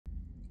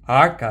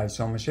Alright guys,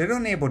 so I'm going to show you how to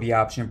enable the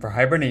option for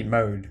Hibernate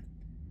mode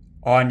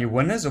on your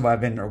Windows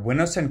 11 or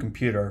Windows 10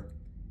 computer.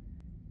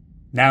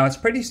 Now it's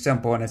pretty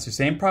simple and it's the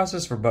same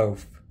process for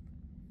both.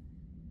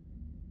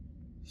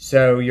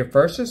 So you're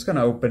first just going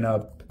to open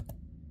up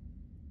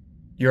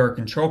your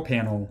control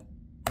panel.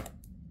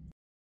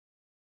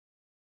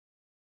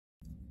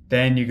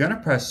 Then you're going to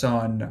press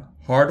on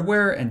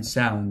Hardware and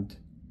Sound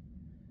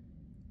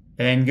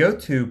and go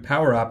to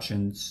Power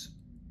Options.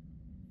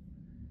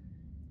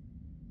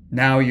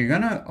 Now you're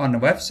going to, on the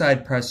left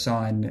side, press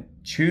on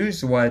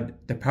Choose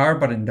what the power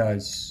button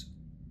does.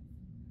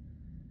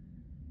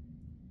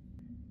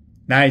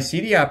 Now you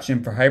see the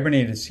option for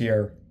Hibernate is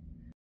here.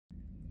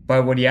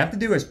 But what you have to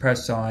do is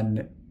press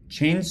on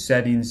Change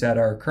Settings that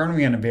are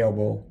currently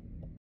unavailable.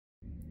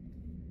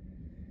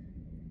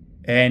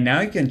 And now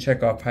you can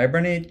check off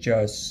Hibernate,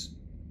 just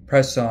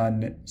press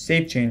on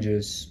Save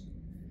Changes.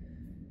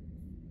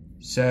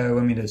 So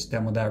let me just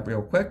demo that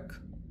real quick.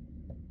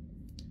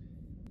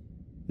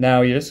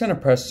 Now you're just going to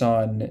press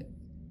on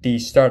the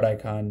start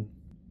icon.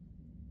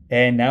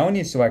 And now when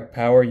you select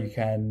power, you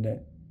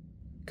can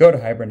go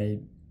to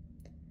Hibernate.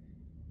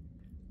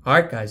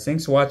 Alright guys,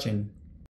 thanks for watching.